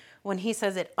Lacan, when he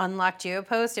says it unlocked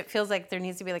GeoPost, it feels like there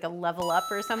needs to be like a level up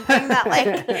or something that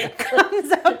like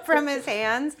comes up from his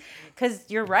hands. Because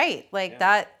you're right, like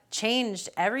that changed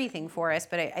everything for us.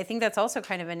 But I think that's also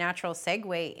kind of a natural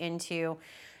segue into,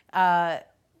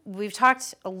 we've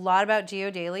talked a lot about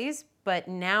GeoDailies, but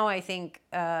now I think,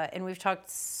 and we've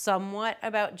talked somewhat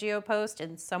about GeoPost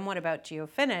and somewhat about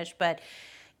GeoFinish, but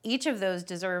each of those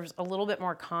deserves a little bit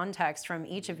more context from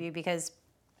each of you, because,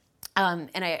 and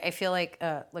I feel like,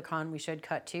 Lacan, we should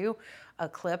cut to a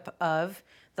clip of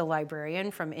the librarian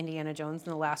from Indiana Jones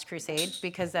and the Last Crusade,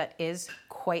 because that is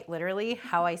quite literally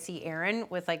how I see Erin,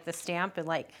 with like the stamp and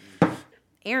like,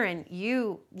 Erin,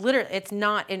 you literally, it's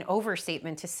not an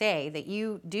overstatement to say that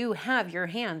you do have your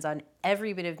hands on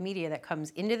every bit of media that comes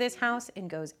into this house and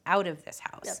goes out of this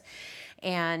house. Yep.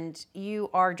 And you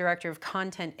are director of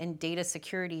content and data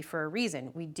security for a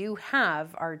reason. We do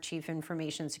have our chief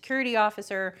information security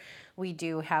officer. We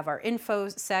do have our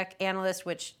InfoSec analyst,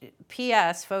 which,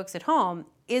 P.S., folks at home,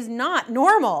 is not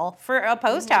normal for a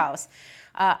post house.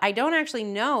 I don't actually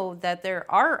know that there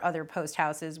are other post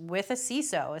houses with a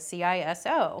CISO, a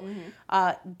CISO.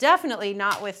 Definitely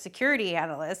not with security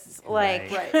analysts, like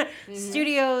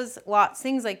studios, lots,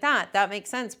 things like that. That makes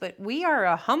sense. But we are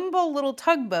a humble little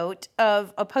tugboat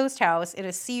of a post house in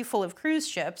a sea full of cruise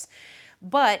ships.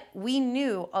 But we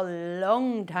knew a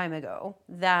long time ago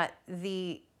that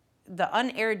the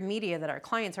unaired media that our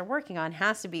clients are working on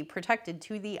has to be protected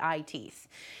to the eye teeth.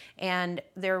 And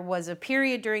there was a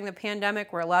period during the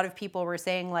pandemic where a lot of people were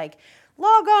saying, like,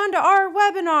 log on to our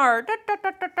webinar,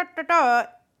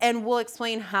 and we'll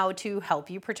explain how to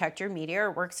help you protect your media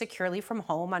or work securely from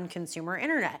home on consumer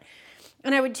internet.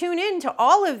 And I would tune in to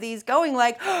all of these going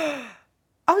like, oh,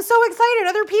 I'm so excited,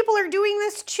 other people are doing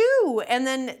this too. And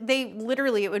then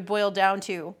it would boil down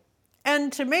to,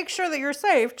 and to make sure that you're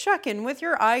safe, check in with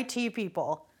your IT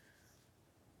people.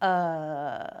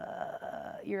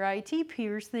 Your IT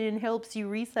person helps you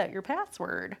reset your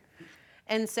password.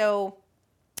 And so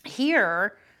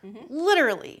here,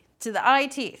 literally to the eye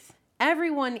teeth,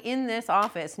 everyone in this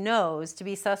office knows to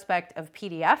be suspect of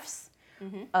PDFs,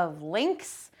 of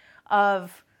links,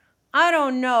 of, I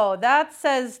don't know, that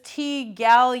says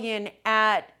tgallion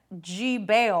at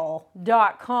gbail.com.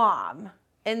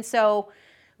 And so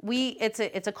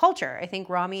it's a culture. I think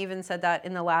Rami even said that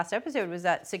in the last episode, was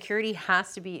that security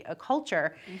has to be a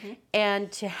culture.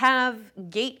 And to have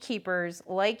gatekeepers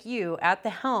like you at the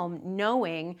helm,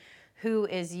 knowing who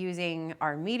is using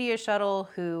our media shuttle,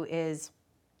 who is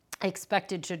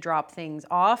expected to drop things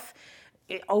off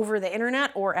over the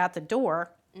internet or at the door,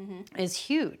 is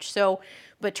huge. So,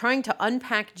 but trying to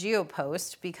unpack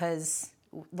GeoPost, because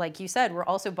like you said, we're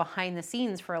also behind the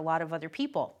scenes for a lot of other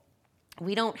people.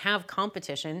 We don't have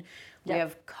competition, we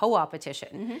have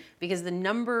co-opetition, because the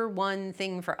number one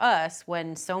thing for us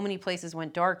when so many places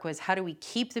went dark was, how do we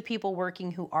keep the people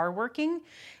working who are working,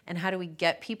 and how do we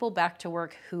get people back to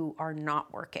work who are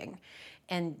not working?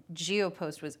 And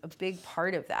GeoPost was a big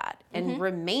part of that, and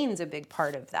remains a big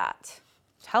part of that.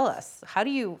 Tell us, how do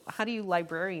you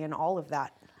librarian all of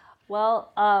that?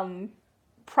 Well,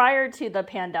 prior to the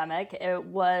pandemic, it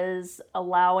was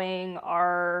allowing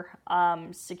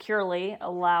securely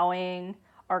allowing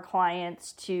our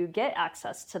clients to get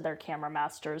access to their camera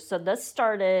masters. So this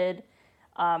started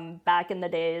back in the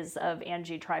days of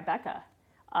Angie Tribeca,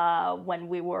 when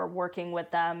we were working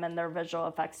with them and their visual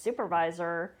effects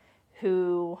supervisor,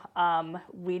 who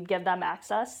we'd give them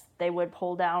access. They would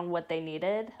pull down what they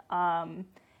needed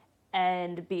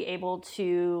and be able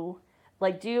to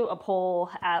like do a poll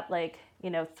at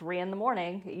 3 in the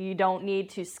morning. You don't need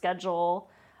to schedule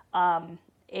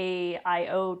a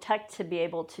IO tech to be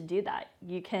able to do that.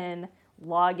 You can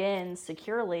log in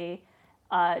securely,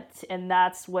 and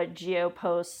that's what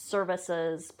GeoPost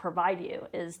services provide you,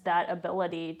 is that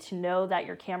ability to know that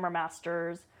your camera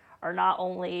masters are not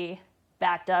only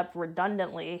backed up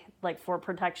redundantly, like for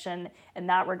protection in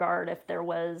that regard if there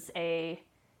was a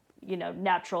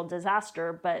natural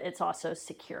disaster, but it's also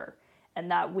secure. And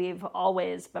that we've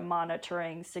always been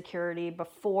monitoring security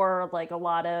before,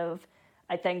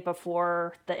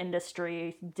 before the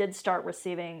industry did start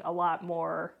receiving a lot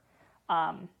more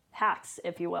hacks,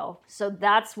 if you will. So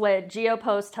that's what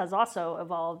GeoPost has also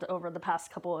evolved over the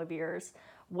past couple of years,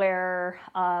 where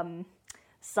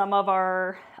some of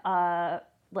our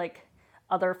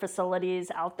other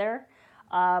facilities out there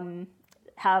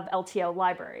have LTO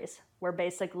libraries, where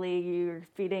basically you're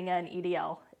feeding an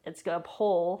EDL. It's a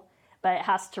poll, but it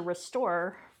has to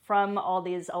restore from all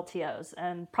these LTOs.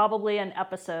 And probably an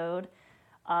episode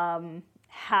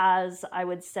has, I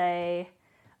would say,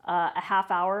 a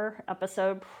half-hour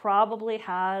episode probably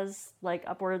has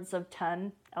upwards of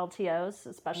 10 LTOs,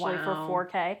 especially for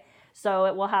 4K. So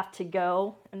it will have to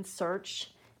go and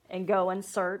search and go and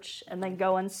search and then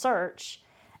go and search.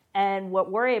 And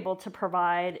what we're able to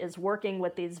provide is working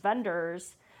with these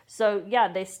vendors. So yeah,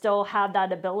 they still have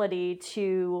that ability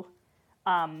to,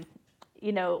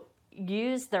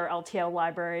 use their LTO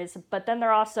libraries, but then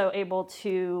they're also able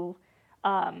to,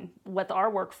 with our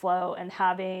workflow and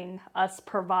having us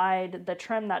provide the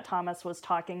trim that Thomas was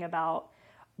talking about,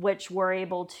 which we're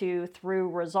able to, through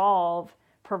Resolve,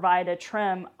 provide a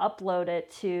trim, upload it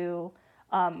to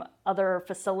other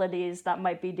facilities that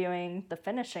might be doing the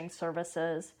finishing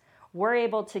services. We're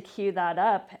able to queue that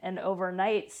up and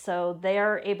overnight, so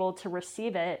they're able to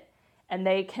receive it and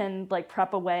they can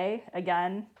prep away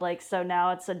again. So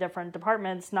now it's a different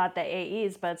department. It's not the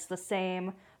AEs, but it's the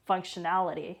same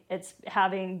functionality. It's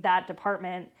having that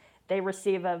department, they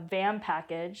receive a VAM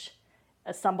package,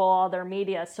 assemble all their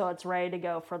media so it's ready to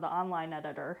go for the online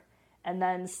editor, and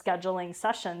then scheduling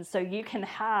sessions. So you can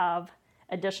have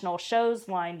additional shows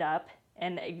lined up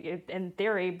and in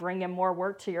theory bring in more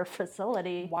work to your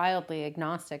facility. Wildly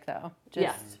agnostic though.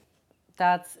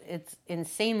 It's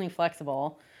insanely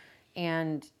flexible.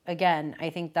 And again, I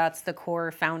think that's the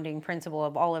core founding principle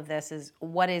of all of this, is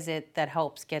what is it that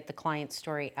helps get the client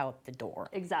story out the door?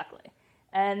 Exactly.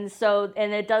 And so,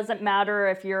 and it doesn't matter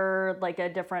if you're a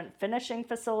different finishing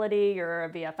facility, you're a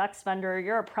VFX vendor,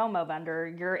 you're a promo vendor,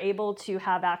 you're able to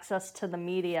have access to the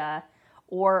media,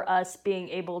 or us being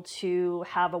able to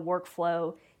have a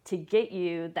workflow to get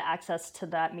you the access to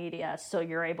that media so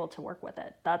you're able to work with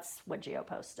it. That's what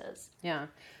GeoPost is. Yeah.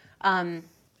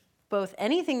 Both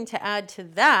anything to add to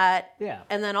that,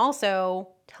 and then also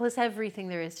tell us everything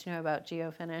there is to know about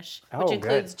GeoFinish, which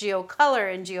includes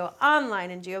GeoColor and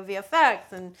GeoOnline and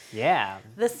GeoVFX and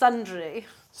the sundry.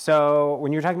 So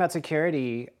when you're talking about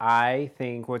security, I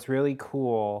think what's really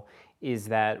cool is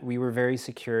that we were very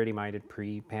security-minded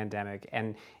pre-pandemic,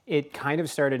 and it kind of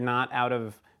started not out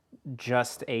of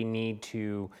just a need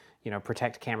to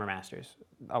protect camera masters.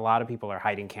 A lot of people are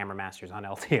hiding camera masters on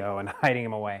LTO and hiding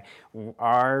them away.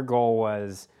 Our goal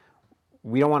was,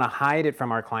 we don't want to hide it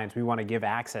from our clients. We want to give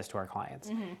access to our clients,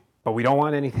 but we don't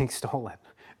want anything stolen.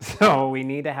 So we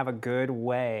need to have a good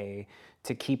way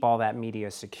to keep all that media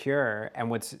secure.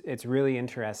 And it's really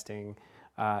interesting,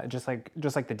 just like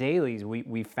the dailies,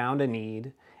 we found a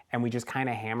need and we just kind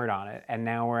of hammered on it. And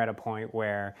now we're at a point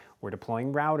where we're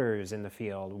deploying routers in the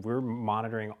field. We're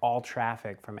monitoring all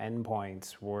traffic from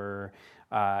endpoints. We're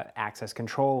access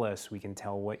control lists. We can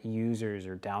tell what users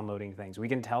are downloading things. We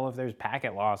can tell if there's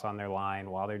packet loss on their line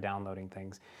while they're downloading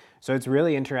things. So it's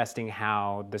really interesting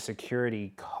how the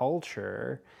security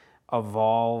culture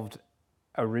evolved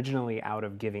originally out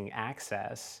of giving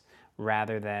access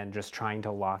rather than just trying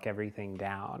to lock everything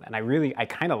down. And I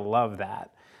kind of love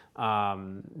that.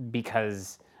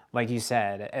 Because, like you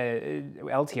said,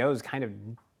 LTOs kind of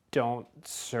don't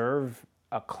serve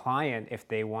a client if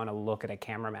they want to look at a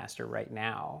camera master right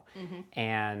now,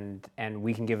 and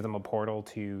we can give them a portal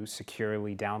to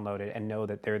securely download it and know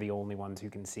that they're the only ones who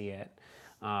can see it.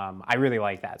 I really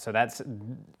like that. So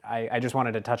I just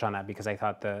wanted to touch on that because I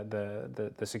thought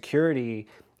the security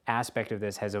aspect of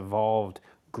this has evolved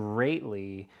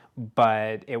greatly,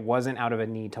 but it wasn't out of a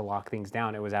need to lock things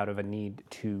down. It was out of a need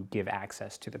to give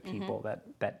access to the people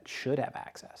that should have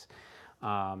access.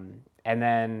 And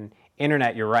then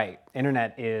internet, you're right.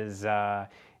 Internet is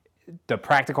the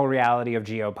practical reality of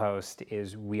GeoPost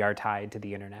is we are tied to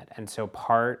the internet. And so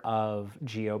part of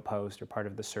GeoPost or part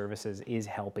of the services is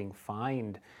helping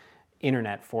find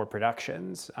internet for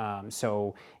productions.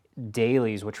 So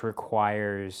dailies, which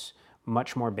requires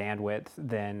much more bandwidth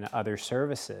than other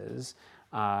services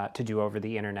to do over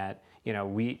the internet.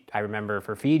 I remember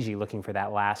for Fiji looking for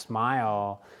that last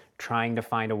mile, trying to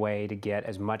find a way to get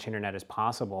as much internet as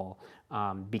possible,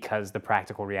 because the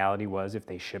practical reality was if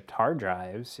they shipped hard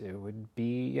drives, it would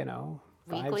be, 5,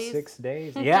 Weeklies? 6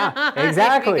 days. Yeah,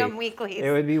 exactly. Become weeklies.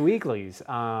 It would be weeklies,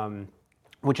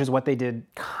 which is what they did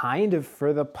kind of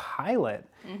for the pilot.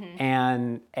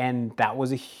 And that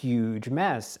was a huge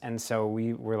mess. And so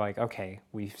we were like, okay,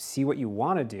 we see what you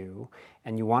want to do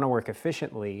and you want to work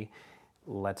efficiently.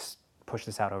 Let's push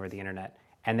this out over the internet.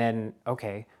 And then,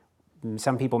 okay,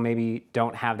 some people maybe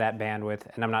don't have that bandwidth,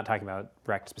 and I'm not talking about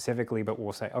Rect specifically, but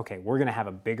we'll say, okay, we're going to have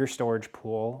a bigger storage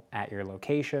pool at your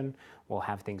location. We'll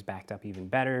have things backed up even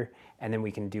better, and then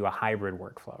we can do a hybrid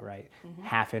workflow, right?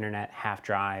 Half internet, half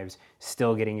drives,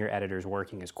 still getting your editors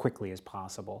working as quickly as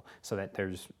possible so that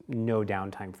there's no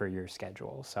downtime for your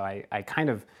schedule. So I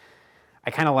kind of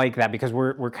like that because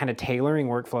we're kind of tailoring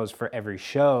workflows for every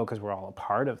show because we're all a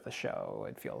part of the show,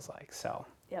 it feels like. So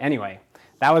anyway,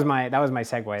 that was my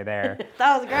segue there.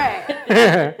 That was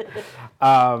great.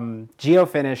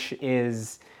 GeoFinish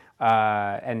is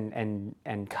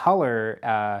and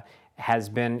color has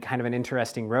been kind of an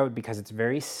interesting road because it's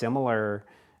very similar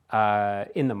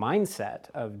in the mindset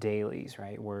of dailies,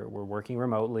 right? We're working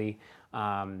remotely,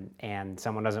 and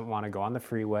someone doesn't want to go on the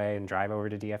freeway and drive over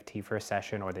to DFT for a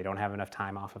session, or they don't have enough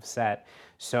time off of set.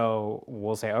 So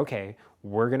we'll say, okay,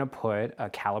 we're going to put a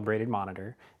calibrated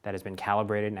monitor that has been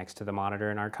calibrated next to the monitor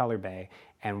in our color bay,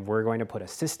 and we're going to put a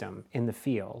system in the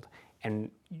field, and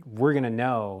we're going to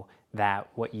know that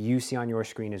what you see on your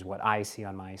screen is what I see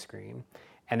on my screen.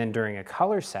 And then during a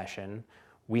color session,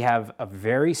 we have a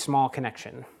very small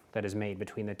connection that is made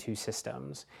between the two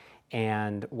systems.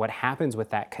 And what happens with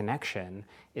that connection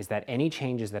is that any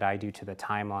changes that I do to the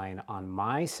timeline on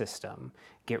my system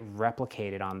get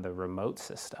replicated on the remote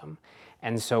system.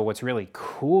 And so what's really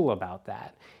cool about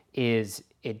that is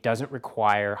it doesn't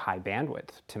require high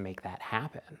bandwidth to make that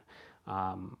happen.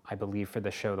 I believe for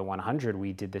the show The 100,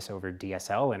 we did this over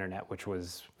DSL internet, which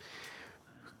was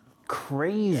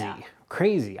crazy.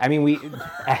 I mean, we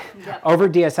over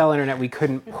DSL internet, we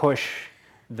couldn't push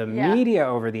the media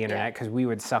over the internet because we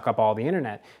would suck up all the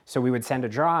internet. So we would send a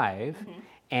drive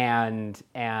and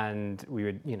we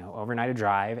would, overnight a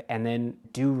drive and then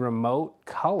do remote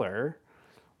color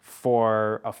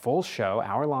for a full show,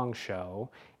 hour-long show,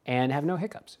 and have no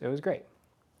hiccups. It was great.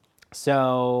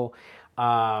 So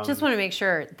just want to make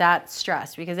sure that's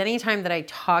stressed, because anytime that I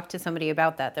talk to somebody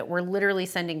about that we're literally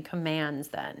sending commands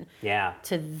then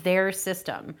to their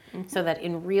system so that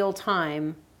in real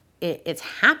time it's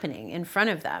happening in front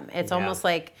of them. It's almost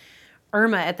like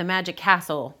Irma at the Magic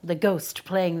Castle, the ghost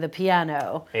playing the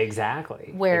piano.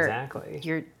 Exactly. Where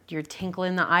you're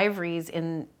tinkling the ivories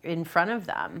in front of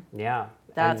them. Yeah.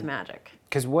 That's magic.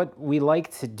 Because what we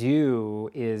like to do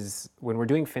is, when we're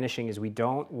doing finishing, is we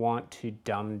don't want to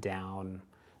dumb down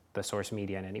the source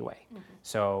media in any way.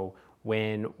 So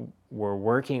when we're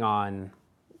working on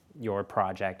your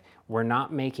project, we're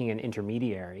not making an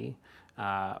intermediary.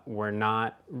 We're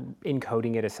not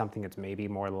encoding it as something that's maybe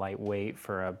more lightweight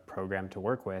for a program to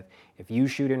work with. If you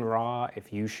shoot in RAW,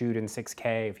 if you shoot in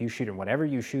 6K, if you shoot in whatever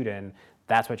you shoot in,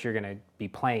 that's what you're going to be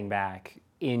playing back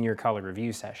in your color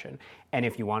review session. And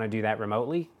if you want to do that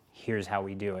remotely, here's how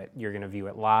we do it. You're going to view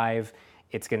it live.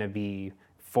 It's going to be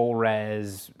full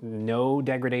res, no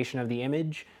degradation of the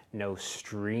image, no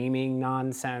streaming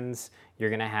nonsense. You're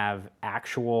going to have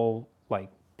actual, like,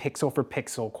 pixel for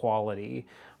pixel quality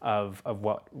of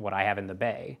what I have in the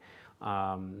bay.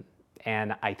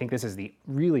 And I think this is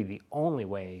really the only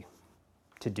way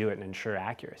to do it and ensure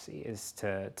accuracy, is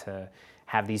to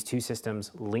have these two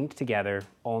systems linked together,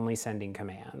 only sending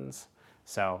commands.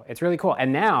 So it's really cool.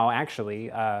 And now,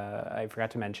 actually, I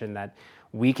forgot to mention that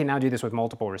we can now do this with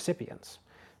multiple recipients.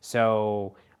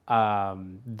 So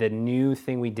the new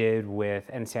thing we did with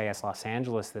NCIS Los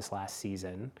Angeles this last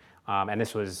season, and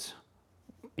this was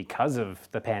because of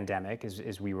the pandemic,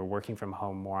 is we were working from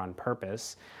home more on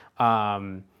purpose,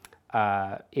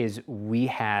 is we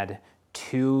had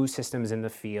two systems in the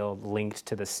field linked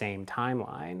to the same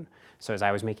timeline. So as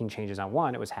I was making changes on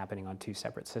one, it was happening on two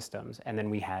separate systems. And then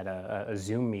we had a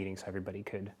Zoom meeting so everybody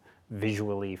could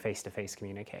visually face-to-face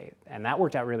communicate. And that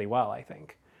worked out really well, I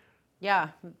think. Yeah,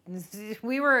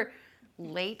 we were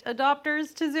late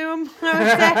adopters to Zoom, I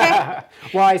would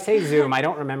say. Well, I say Zoom. I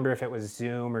don't remember if it was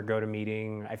Zoom or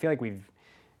GoToMeeting. I feel like we've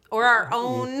or our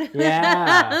own.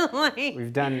 Yeah. Like,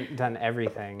 We've done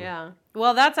everything. yeah.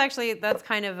 Well, that's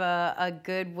kind of a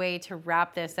good way to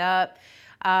wrap this up.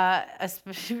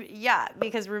 Yeah,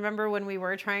 because remember when we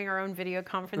were trying our own video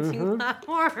conferencing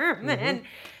platform, and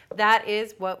that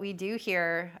is what we do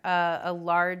here. A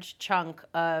large chunk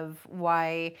of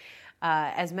why,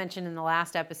 as mentioned in the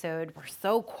last episode, we're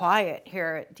so quiet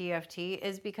here at DFT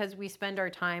is because we spend our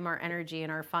time, our energy,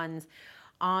 and our funds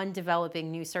on developing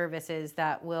new services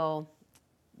that will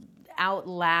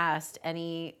outlast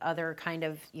any other kind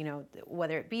of,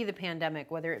 whether it be the pandemic,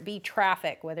 whether it be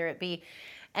traffic, whether it be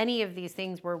any of these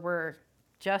things where we're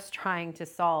just trying to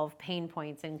solve pain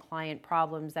points and client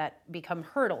problems that become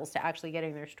hurdles to actually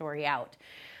getting their story out.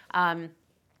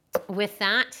 With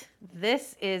that,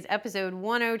 this is episode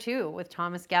 102 with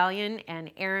Thomas Galyon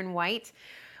and Erin White.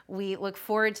 We look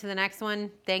forward to the next one.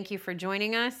 Thank you for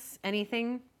joining us.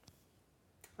 Anything?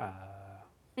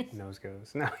 Nose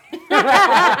goes. No.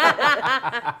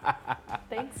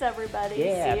 Thanks, everybody.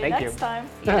 Yeah, See you thank next you. time.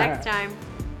 See you next time.